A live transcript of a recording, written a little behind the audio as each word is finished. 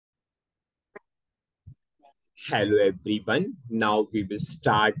Hello everyone. Now we will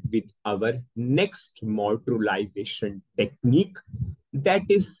start with our next modularization technique, that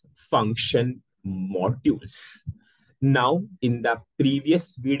is function modules. Now in the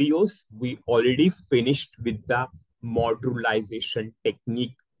previous videos we already finished with the modularization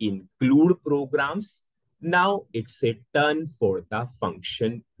technique include programs. Now it's a turn for the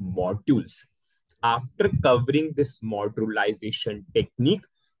function modules. After covering this modularization technique,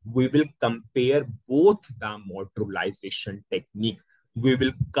 we will compare both the modularization technique. We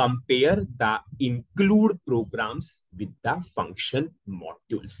will compare the include programs with the function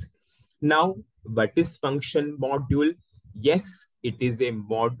modules. Now, what is function module? Yes, it is a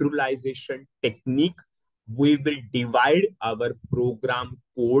modularization technique. We will divide our program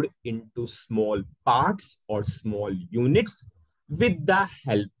code into small parts or small units with the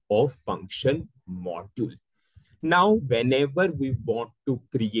help of function module. Now, whenever we want to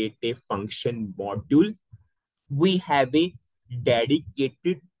create a function module, we have a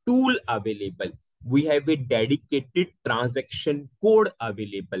dedicated tool available. We have a dedicated transaction code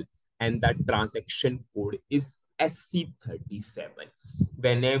available, and that transaction code is SC37.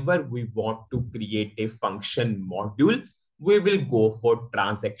 Whenever we want to create a function module, we will go for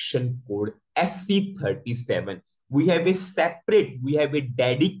transaction code SC37. We have a separate, we have a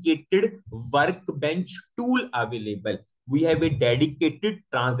dedicated workbench tool available. We have a dedicated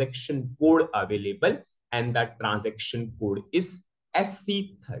transaction code available, and that transaction code is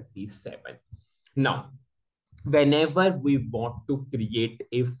SC37. Now, whenever we want to create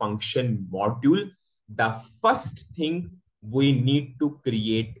a function module, the first thing we need to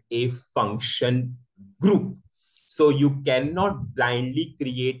create a function group. So you cannot blindly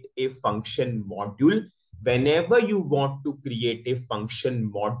create a function module. Whenever you want to create a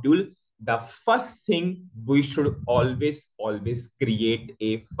function module, the first thing we should always create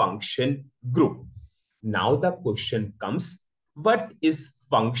a function group. Now the question comes, what is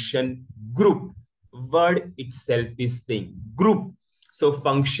function group? Word itself is saying group. So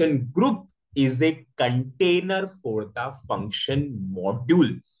function group is a container for the function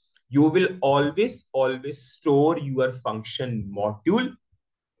module. You will always store your function module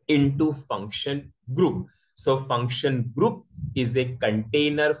into function group. So function group is a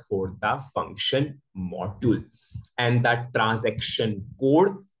container for the function module, and that transaction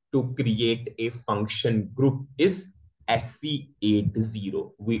code to create a function group is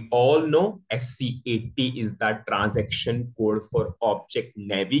SC80. We all know SC80 is the transaction code for object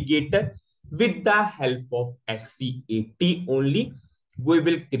navigator. With the help of SC80 only, we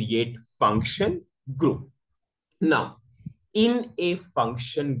will create function group. Now, in a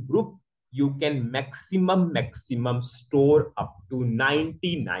function group, you can maximum store up to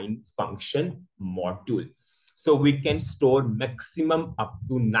 99 function module. So we can store maximum up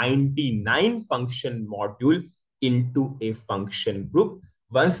to 99 function module into a function group.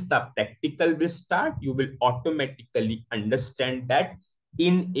 Once the practical will start, you will automatically understand that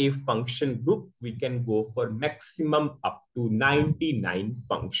in a function group, we can go for maximum up to 99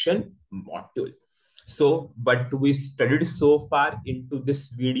 function module. So what we studied so far into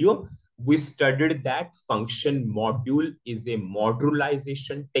this video, we studied that function module is a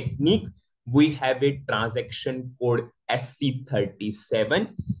modularization technique. We have a transaction code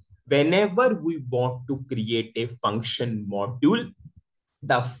SC37. Whenever we want to create a function module,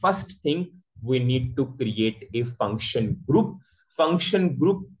 the first thing we need to create a function group. Function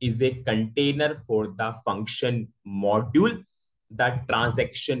group is a container for the function module. The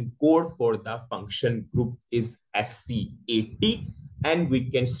transaction code for the function group is SC80, and we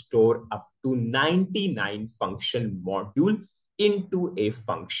can store up to 99 function module into a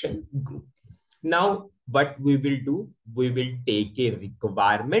function group. Now, what we will do, we will take a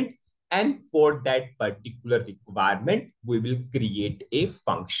requirement, and for that particular requirement, we will create a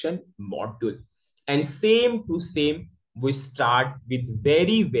function module. And same to same, we start with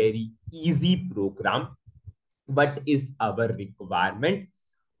very easy program. What is our requirement?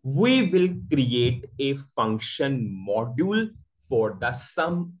 We will create a function module for the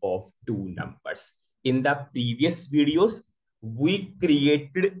sum of two numbers. In the previous videos, we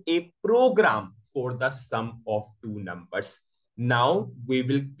created a program for the sum of two numbers. Now we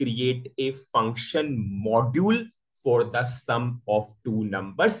will create a function module for the sum of two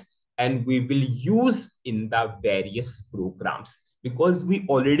numbers, and we will use in the various programs, because we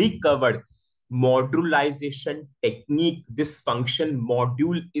already covered modularization technique. This function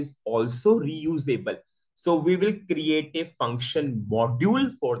module is also reusable. So we will create a function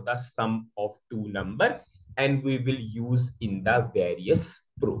module for the sum of two numbers, and we will use in the various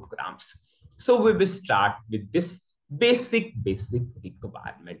programs. So we will start with this basic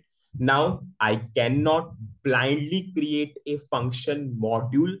requirement. Now I cannot blindly create a function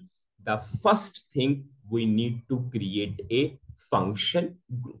module, the first thing we need to create a function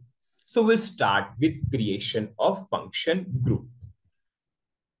group. So we'll start with creation of function group.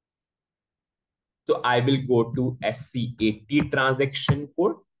 So I will go to SC80 transaction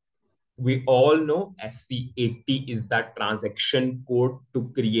code. We all know SC80 is the transaction code to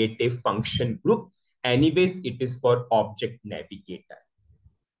create a function group. Anyways, it is for object navigator.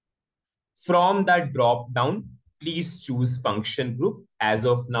 From the drop down, please choose function group. As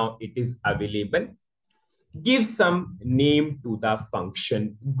of now, it is available. Give some name to the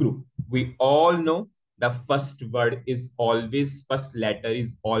function group. We all know the first word is always, first letter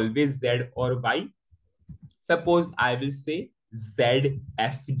is always Z or Y. Suppose I will say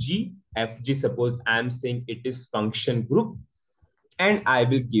ZFG. FG, suppose I'm saying it is function group, and I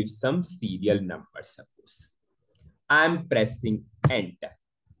will give some serial number. Suppose I'm pressing enter.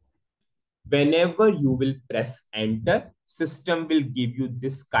 Whenever you will press enter, system will give you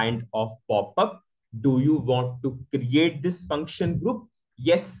this kind of pop-up. Do you want to create this function group?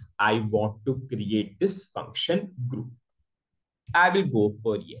 Yes, I want to create this function group. I will go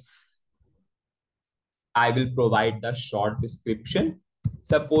for yes. I will provide the short description.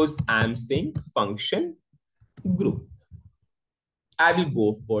 Suppose I'm saying function group. I will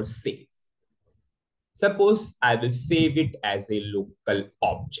go for save. Suppose I will save it as a local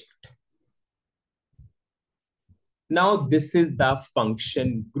object. Now this is the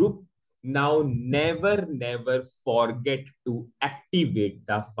function group. Now never forget to activate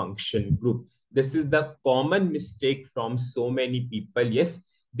the function group. This is the common mistake from so many people. Yes,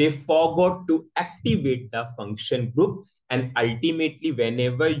 they forgot to activate the function group, and ultimately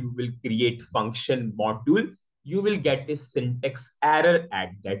whenever you will create function module, you will get a syntax error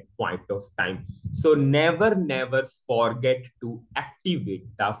at that point of time. So never forget to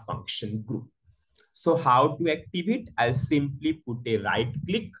activate the function group. So how to activate? I'll simply put a right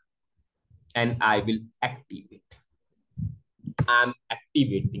click and I will activate. I'm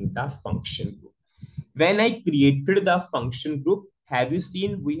activating the function group. When I created the function group, have you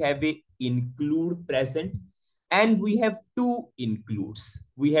seen we have a include present and we have two includes.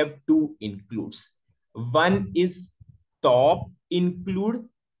 We have two includes. One is top include,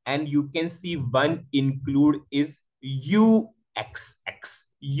 and you can see one include is UXX.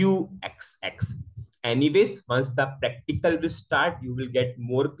 UXX. Anyways, once the practical will start, you will get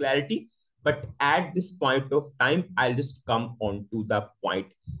more clarity. But at this point of time, I'll just come on to the point.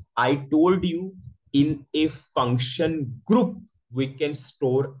 I told you in a function group, we can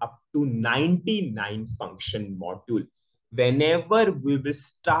store up to 99 function module. Whenever we will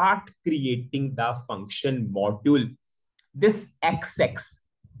start creating the function module, this XX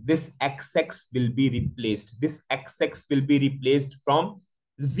will be replaced. This XX will be replaced from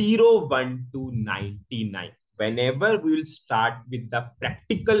 0, 1 to 99. Whenever we will start with the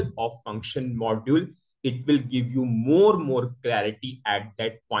practical of function module, it will give you more clarity at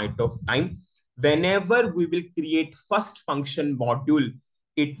that point of time. Whenever we will create first function module,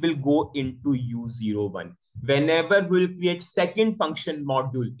 it will go into U01. Whenever we will create second function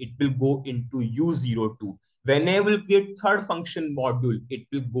module, it will go into U02. Whenever we create third function module, it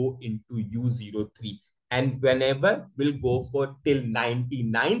will go into U03. And whenever we'll go for till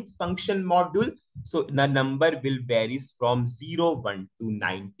 99th function module, so the number will varies from 0, 1 to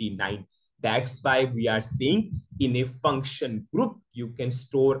 99. That's why we are saying in a function group, you can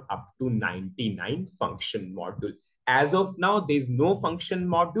store up to 99 function module. As of now, there is no function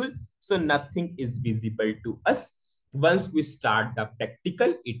module, so nothing is visible to us. Once we start the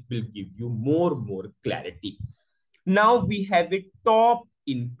practical, it will give you more clarity. Now we have a top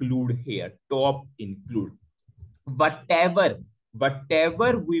include here, top include. Whatever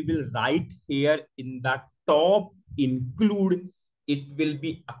we will write here in the top include, it will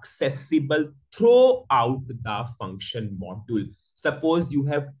be accessible throughout the function module. Suppose you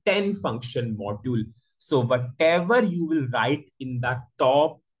have 10 function module. So whatever you will write in the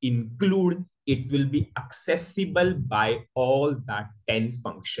top include, it will be accessible by all the 10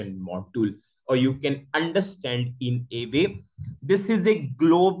 function module. Or you can understand in a way, this is a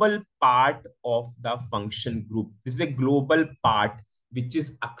global part of the function group. This is a global part which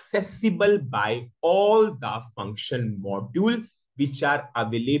is accessible by all the function module which are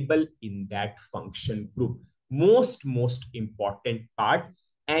available in that function group. Most important part,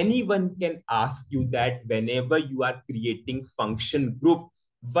 anyone can ask you that whenever you are creating function group,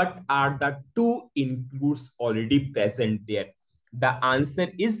 what are the two includes already present there? The answer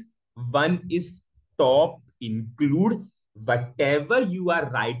is one is top include. Whatever you are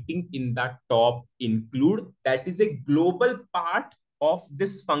writing in the top include, that is a global part of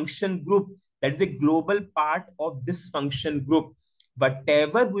this function group. That is a global part of this function group.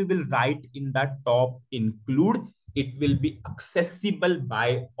 Whatever we will write in the top include, it will be accessible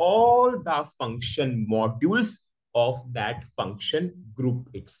by all the function modules of that function group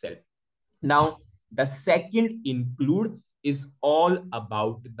itself. Now, the second include is all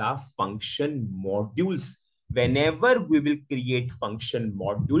about the function modules. Whenever we will create function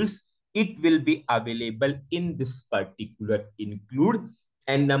modules, it will be available in this particular include,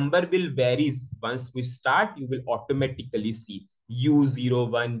 and number will varies. Once we start, you will automatically see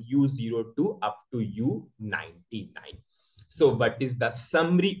U01, U02 up to U99. So what is the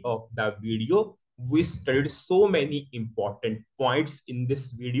summary of the video? We studied so many important points in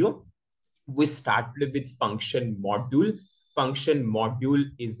this video. We started with function module. Function module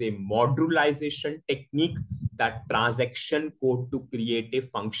is a modularization technique. The transaction code to create a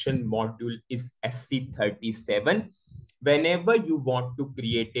function module is SC37. Whenever you want to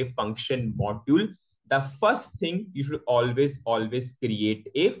create a function module, the first thing you should always create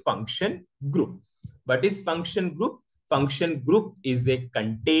a function group. What is function group? Function group is a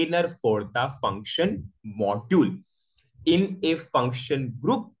container for the function module. In a function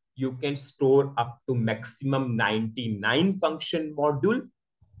group, you can store up to maximum 99 function module.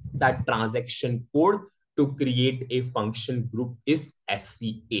 That transaction code to create a function group is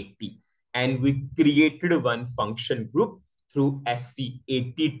SC80. And we created one function group through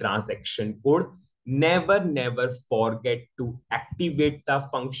SC80 transaction code. Never forget to activate the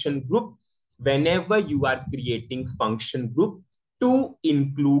function group. Whenever you are creating function group, two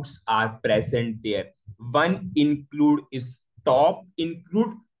includes are present there. One include is top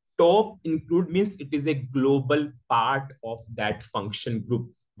include. Top include means it is a global part of that function group.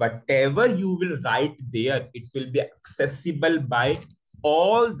 Whatever you will write there, it will be accessible by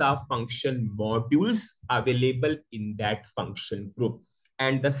all the function modules available in that function group.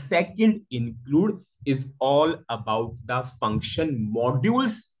 And the second include is all about the function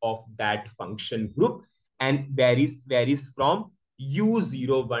modules of that function group, and varies from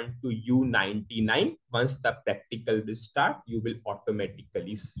U01 to U99. Once the practical will start, you will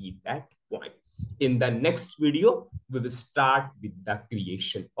automatically see that point. In the next video, we will start with the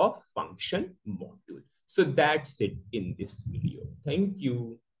creation of function module. So that's it in this video. Thank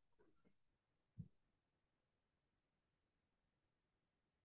you.